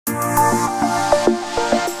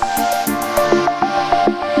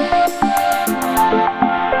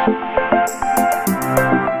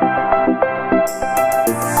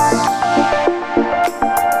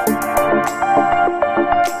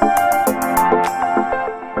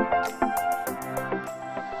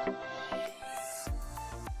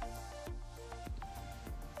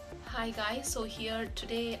So here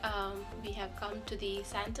today we have come to the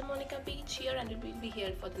Santa Monica beach here, and we will be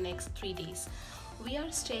here for the next 3 days. We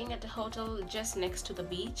are staying at a hotel just next to the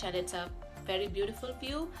beach, and it's a very beautiful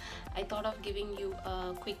view. I thought of giving you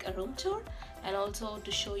a quick room tour and also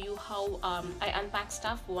to show you how I unpack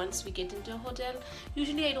stuff once we get into a hotel.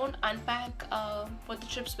 Usually I don't unpack for the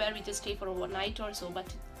trips where we just stay for one night or so,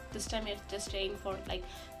 but this time we're just staying for like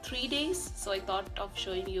 3 days, so I thought of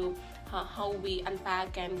showing you how we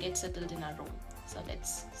unpack and get settled in our room. So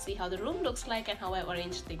let's see how the room looks like and how I've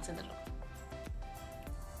arranged things in the room.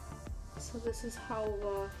 So this is how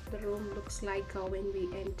the room looks like when we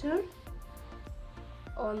enter.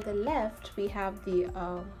 On the left we have the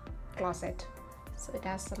closet, so it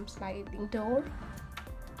has some sliding door,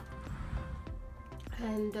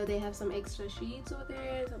 and they have some extra sheets over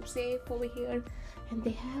there, some safe over here, and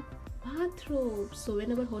they have bathrobes. So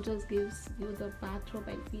whenever hotels gives you the bathrobe,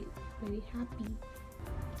 I feel very happy.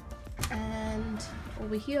 And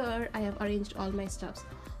over here I have arranged all my stuffs.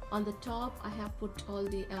 On the top I have put all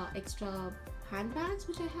the extra handbags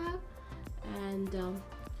which I have, and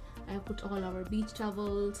I have put all our beach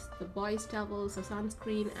towels, the boys towels, the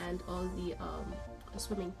sunscreen, and all the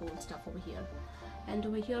swimming pool stuff over here. And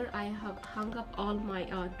over here I have hung up all my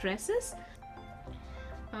dresses.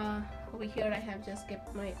 Over here I have just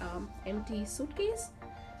kept my empty suitcase,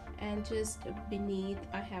 and just beneath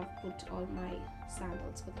I have put all my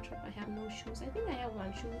sandals for the trip. I have no shoes. I think I have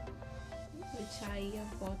one shoe which I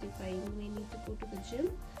bought if I may need to go to the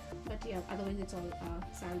gym, but yeah, otherwise it's all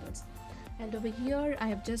sandals. And over here I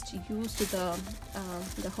have just used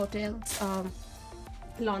the hotel's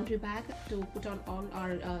laundry bag to put on all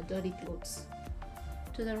our dirty clothes.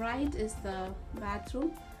 To the right is the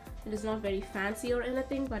bathroom. It is not very fancy or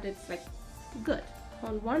anything, but it's like good.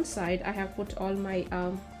 On one side I have put all my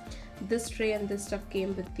this tray, and this stuff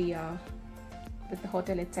came with the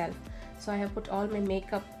hotel itself. So I have put all my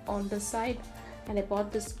makeup on this side, and I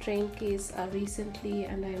bought this train case recently,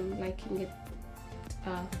 and I'm liking it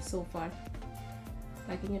so far.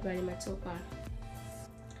 Liking it very much so far.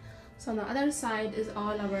 So on the other side is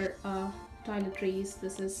all our toiletries.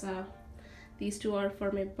 This is these two are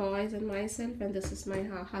for my boys and myself, and this is my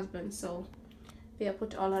husband. So we have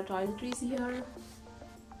put all our toiletries here,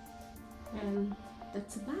 and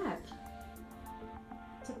that's a bath.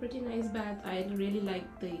 It's a pretty nice bath. I really like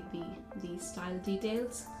the style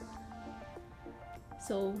details.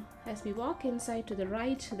 So as we walk inside, to the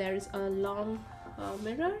right there is a long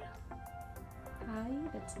mirror. Hi,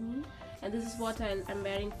 that's me. And this is what I'm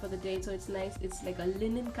wearing for the day. So it's nice. It's like a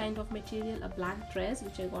linen kind of material, a black dress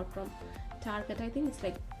which I got from Target. I think it's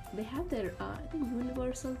like they have their I think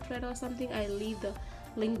universal thread or something. I'll leave the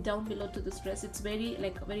link down below to this dress. It's very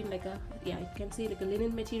like a, yeah, you can say like a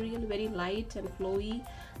linen material, very light and flowy,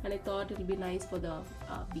 and I thought it'll be nice for the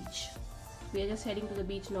beach. We are just heading to the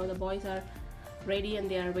beach now. The boys are ready and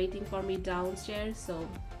they are waiting for me downstairs, so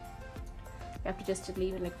I have to just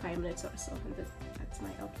leave in like 5 minutes or so, and that's my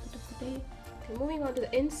outfit of the day. Okay, moving on to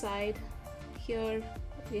the inside. Here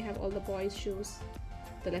we have all the boys' shoes,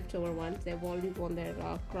 the leftover ones. They've already worn their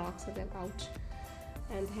Crocs, and they're out,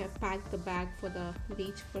 and they have packed the bag for the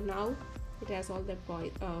beach for now. It has all the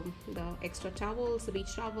the extra towels, the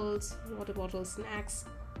beach towels, water bottles, snacks,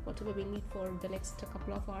 whatever we need for the next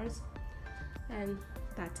couple of hours. And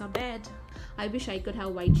that's our bed. I wish I could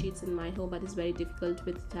have white sheets in my home, but it's very difficult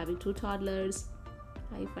with having 2 toddlers.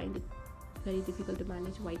 I find it very difficult to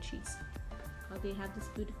manage white sheets. They have this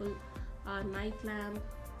beautiful night lamp.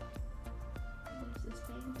 There's this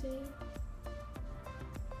painting.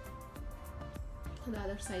 On the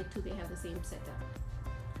other side too, they have the same setup,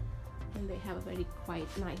 and they have a very quiet,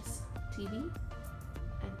 nice TV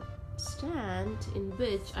and stand in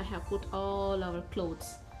which I have put all our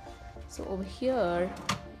clothes. So over here,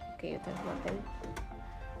 okay, there's nothing.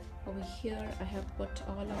 Over here I have put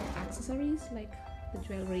all our accessories like the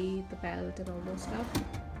jewelry, the belt, and all those stuff.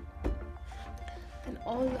 And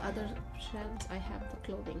all the other shelves I have the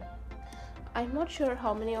clothing. I'm not sure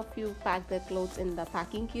how many of you pack their clothes in the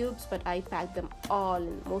packing cubes, but I pack them all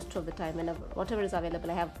in most of the time. Whatever is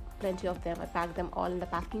available, I have plenty of them. I pack them all in the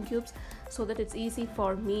packing cubes so that it's easy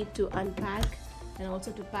for me to unpack and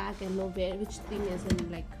also to pack and know which thing is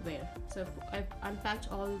in like where. So I've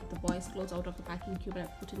unpacked all the boys' clothes out of the packing cube and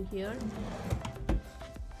I've put in here.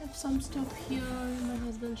 I have some stuff here, my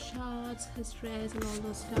husband's shorts, his dress, and all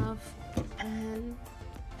those stuff, and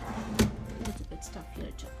a little bit stuff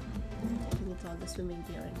here too. I think it's all the swimming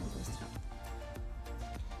gear and all those stuff.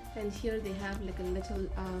 And here they have like a little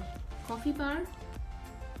coffee bar,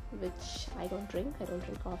 which I don't drink. I don't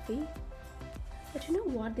drink coffee. But you know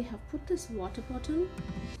what? They have put this water bottle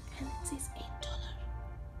and it says $8.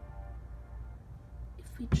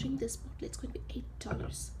 we drink this bottle, it's going to be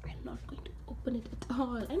 $8. I'm not going to open it at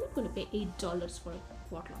all. I'm not going to pay $8 for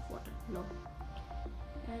a bottle of water. No.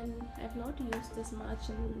 And I've not used this much,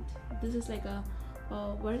 and this is like a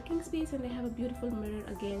working space, and they have a beautiful mirror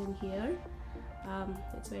again in here.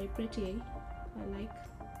 It's very pretty. I like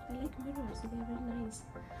mirrors, so they're very nice.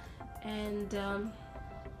 And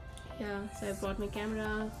yeah, so I brought my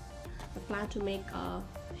camera. I plan to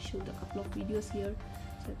shoot a couple of videos here.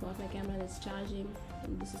 So I brought my camera and it's charging,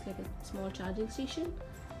 and this is like a small charging station.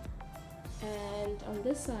 And on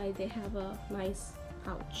this side they have a nice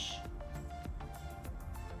couch.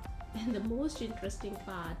 And the most interesting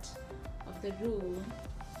part of the room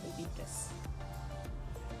will be this.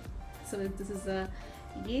 So this is a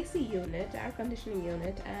AC unit, air conditioning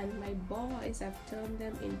unit, and my boys have turned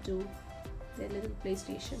them into their little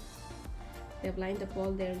PlayStation. They've lined up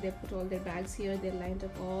all they put all their bags here, they lined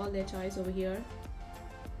up all their toys over here.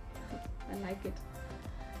 I like it.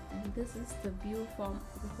 And this is the view from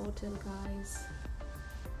the hotel, guys.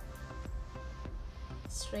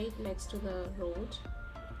 Straight next to the road.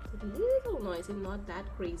 It's a little noisy, not that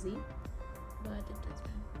crazy, but it is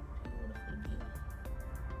a beautiful view.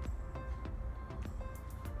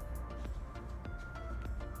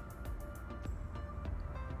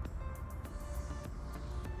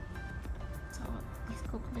 So these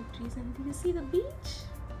coconut trees, and do you see the beach?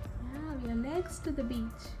 Yeah, we are next to the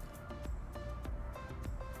beach.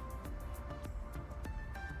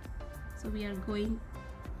 So we are going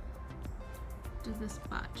to this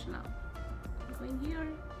part now. I'm going here.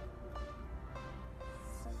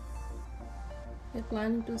 We're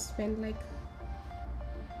planning to spend like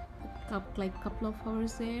a couple of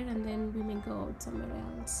hours there, and then we may go out somewhere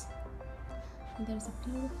else. And there's a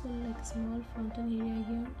beautiful like small fountain area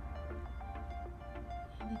here,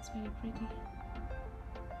 and it's very pretty.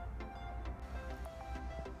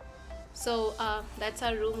 So that's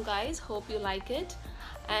our room, guys. Hope you like it.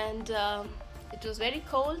 And it was very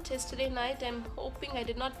cold yesterday night. I'm hoping I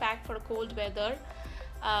did not pack for a cold weather.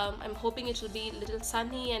 I'm hoping it will be a little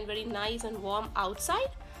sunny and very nice and warm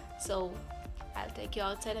outside. So I'll take you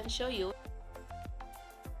outside and show you.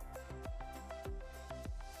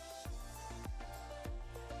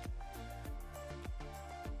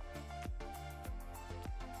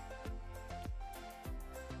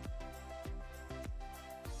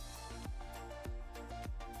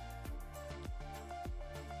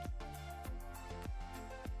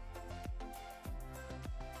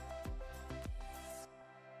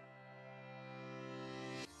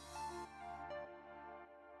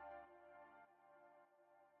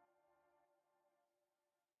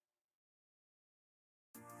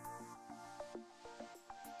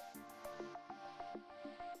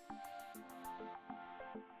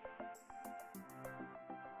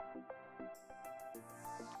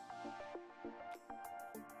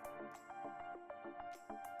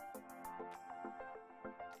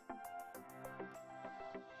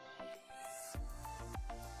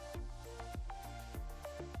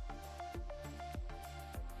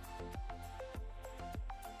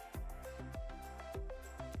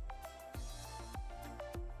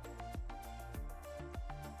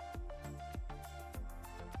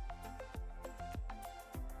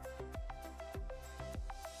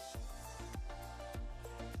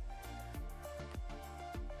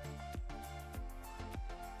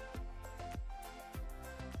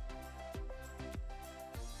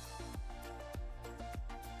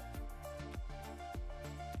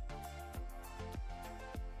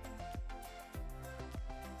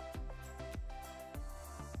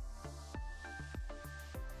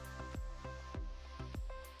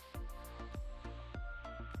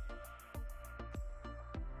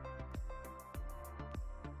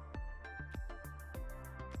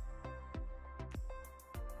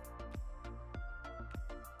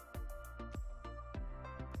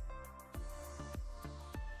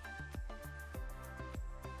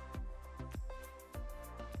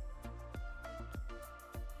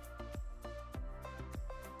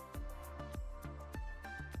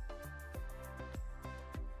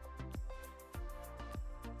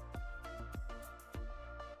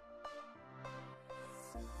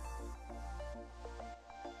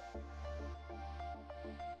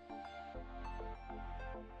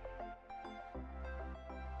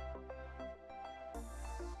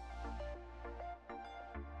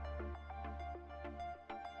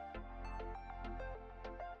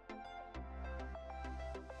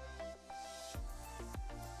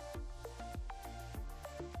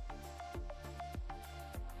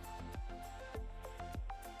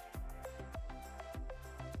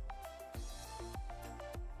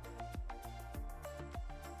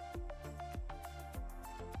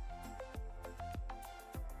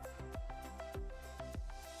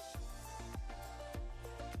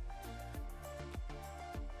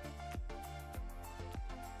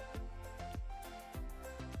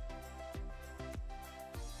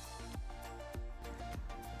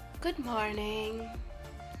 Good morning.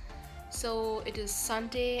 So it is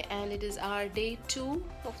Sunday and it is our day 2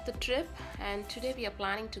 of the trip, and today we are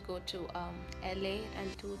planning to go to LA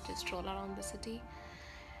and to just stroll around the city.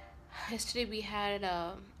 Yesterday we had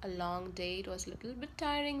a long day. It was a little bit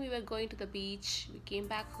tiring. We were going to the beach. We came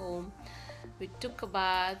back home. We took a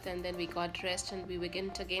bath and then we got dressed and we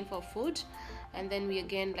went again for food, and then we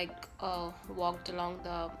again walked along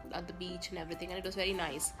the at the beach and everything, and it was very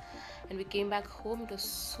nice. And we came back home. It was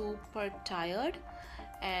super tired,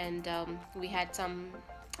 and we had some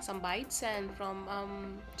bites and from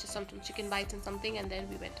just some chicken bites and something, and then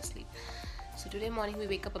we went to sleep. So today morning we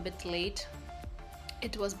wake up a bit late.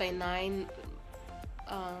 It was by 9.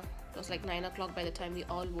 It was like 9 o'clock by the time we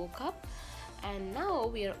all woke up, and now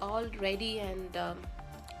we are all ready and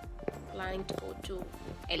planning to go to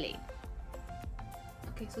LA.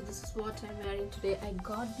 Okay, so this is what I'm wearing today. I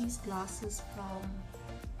got these glasses from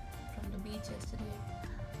the beach yesterday.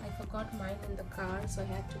 I forgot mine in the car, so I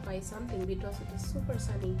had to buy something because it was super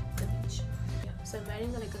sunny at the beach. Yeah, so I'm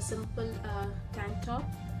wearing like a simple tank top.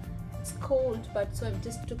 It's cold, but so I've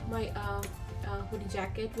just took my hoodie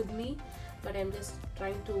jacket with me, but I'm just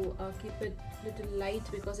trying to keep it little light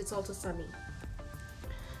because it's also sunny.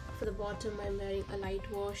 For the bottom I'm wearing a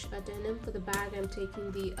light wash denim. For the bag I'm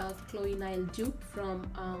taking the Chloe Nile dupe from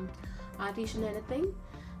Artisan Anything,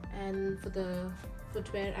 and for the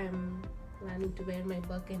footwear I'm planning to wear my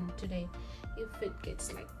Birkin today. If it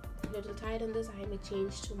gets like a little tight on this, I may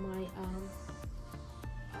change to my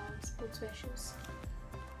sportswear shoes.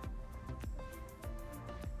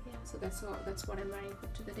 Yeah, so that's what I'm wearing for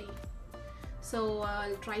today. So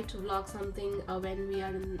I'll try to vlog something when we are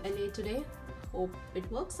in LA today. Hope it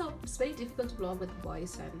works out. It's very difficult to vlog with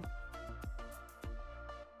voice and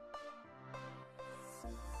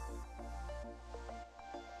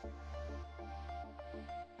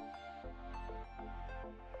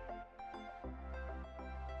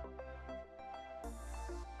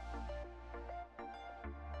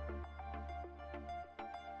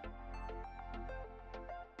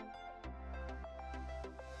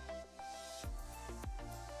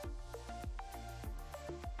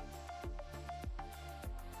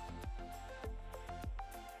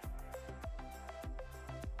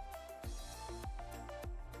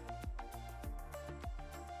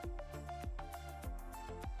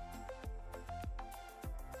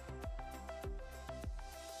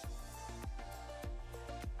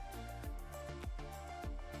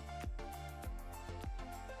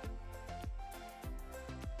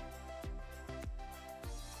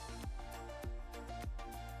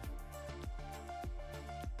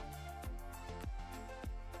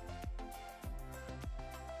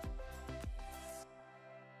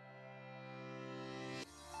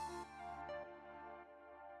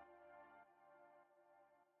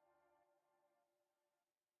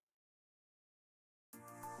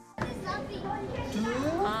Two,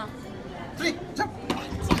 three, jump.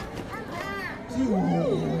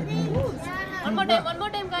 one more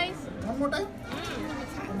time, guys. One more time.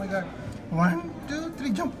 Oh my God. 1, 2, 3,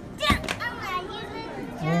 jump.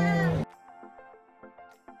 Oh.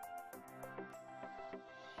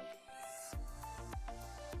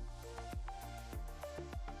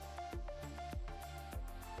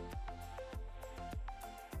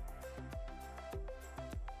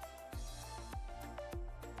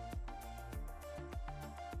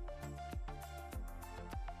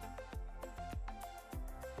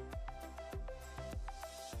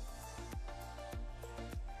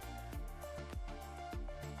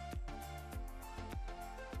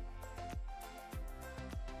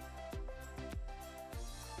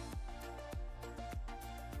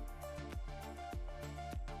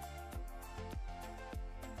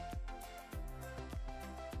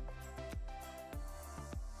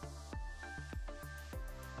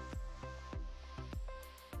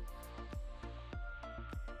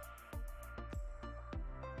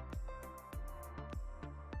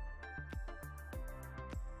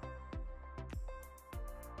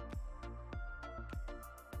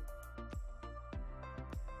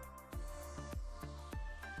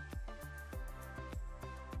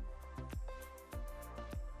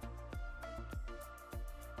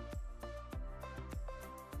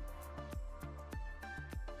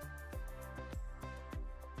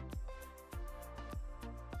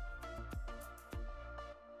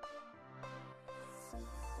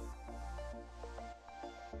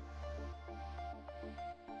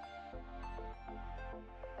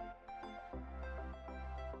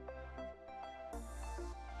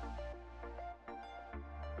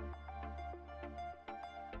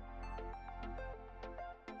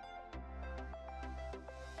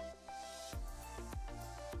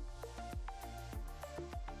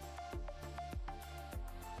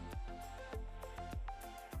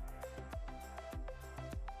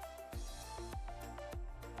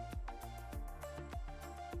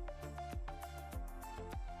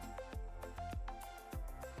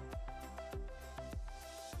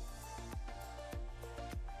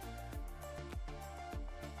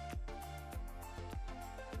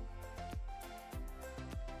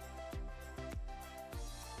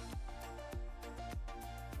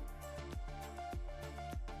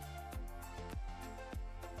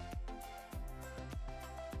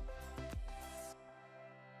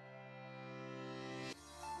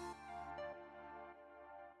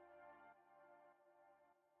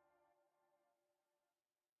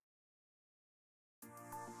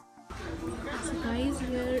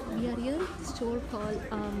 real store called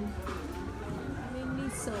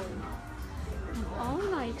Miniso. And all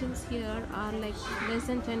the items here are like less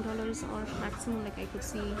than $10 or maximum, like I could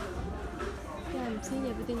see. Yeah, I'm seeing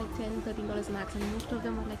everything like $10, $13 max, and most of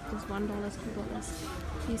them are like just $1,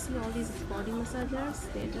 $2. You see all these body massagers,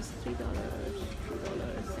 they're just $3, $2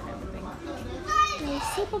 and everything. They're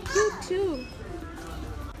super cute too.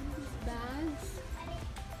 These bags,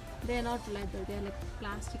 they're not leather, they're like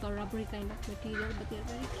plastic or rubbery kind of material, but they're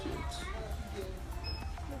very cute.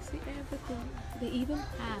 You see everything. They even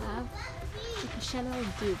have like a Chanel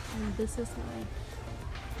dupe, and this is like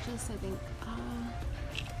just I think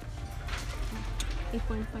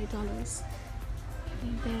 $8.5.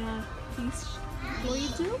 And there are these Chloe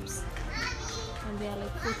dupes, and they are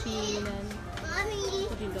like $14 and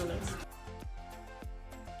 $14.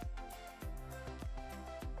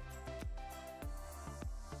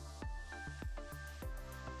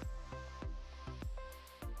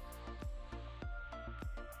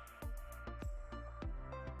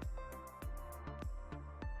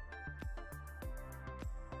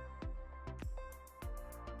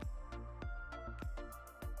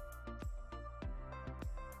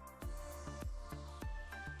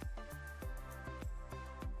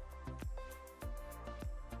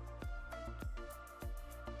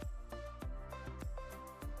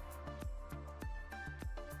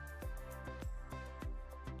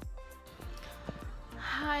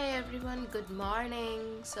 Hi everyone, good morning.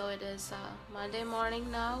 So it is Monday morning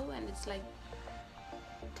now, and it's like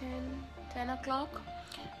 10 o'clock.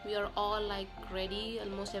 We are all like ready,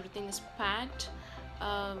 almost everything is packed.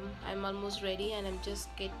 I'm almost ready, and I'm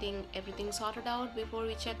just getting everything sorted out before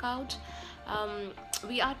we check out.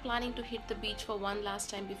 We are planning to hit the beach for one last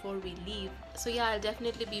time before we leave, so yeah, I'll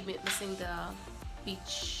definitely be missing the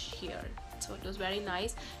beach here. So it was very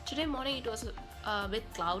nice. Today morning it was a bit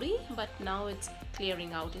cloudy, but now it's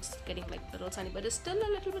clearing out. It's getting like a little sunny, but it's still a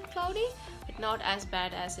little bit cloudy, but not as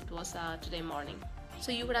bad as it was today morning.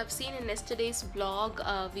 So you would have seen in yesterday's vlog,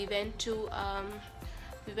 we went to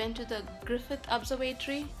the Griffith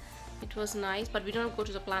Observatory. It was nice, but we don't go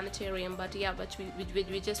to the planetarium. But yeah, but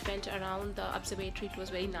we just went around the observatory. It was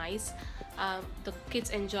very nice. The kids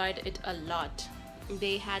enjoyed it a lot.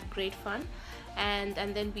 They had great fun, and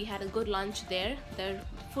then we had a good lunch there. Their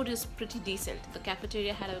food is pretty decent. The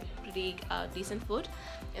cafeteria had a pretty decent food.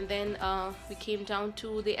 And then we came down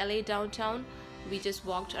to the LA downtown. We just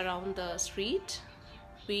walked around the street.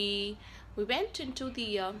 We went into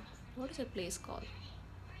the what is that place called?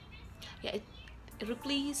 Yeah,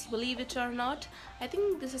 Ripley's, believe it or not. I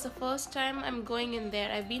think this is the first time I'm going in there.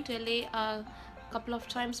 I've been to LA a couple of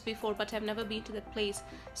times before, but I've never been to that place.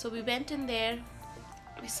 So we went in there.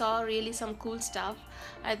 We saw really some cool stuff.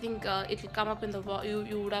 I think it will come up in the vlog.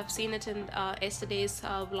 You would have seen it in yesterday's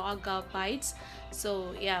vlog bites.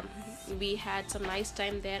 So yeah, we had some nice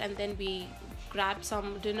time there, and then we grabbed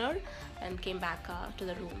some dinner and came back to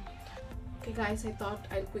the room. Okay guys, I thought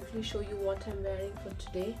I'll quickly show you what I'm wearing for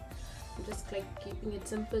today. I'm just like keeping it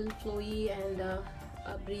simple, flowy and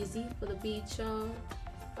breezy for the beach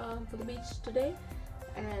today.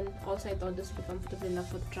 And also I thought this would be comfortable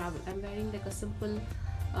enough for the travel. I'm wearing like a simple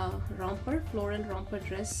romper, floral romper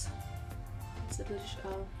dress. It's a little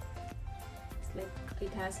it's like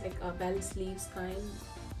it has like a bell sleeves kind.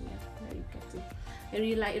 Yeah, there you can see. I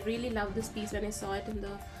really love this piece. When I saw it in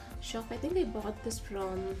the shop, I think I bought this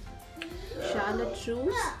from Charlotte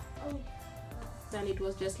Russe, and it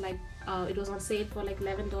was just like it was on sale for like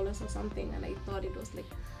 $11 or something, and I thought it was like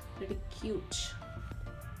pretty cute.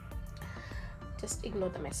 Just ignore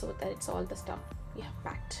the mess so that it's all the stuff we have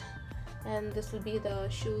packed. And this will be the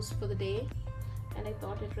shoes for the day, and I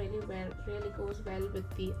thought it really goes well with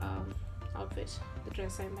the outfit, the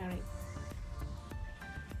dress I'm wearing.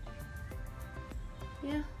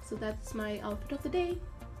 Yeah, so that's my outfit of the day.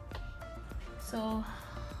 So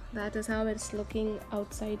that is how it's looking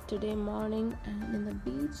outside today morning. And in the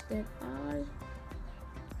beach there are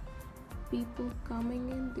people coming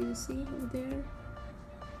in. Do you see over there?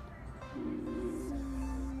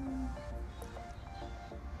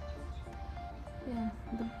 Yeah,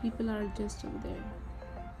 the people are just over there.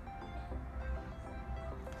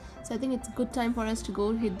 So I think it's a good time for us to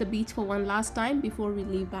go hit the beach for one last time before we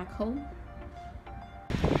leave back home.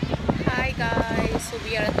 Hi guys, so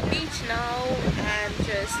we are at the beach now and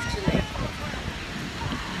just chilling.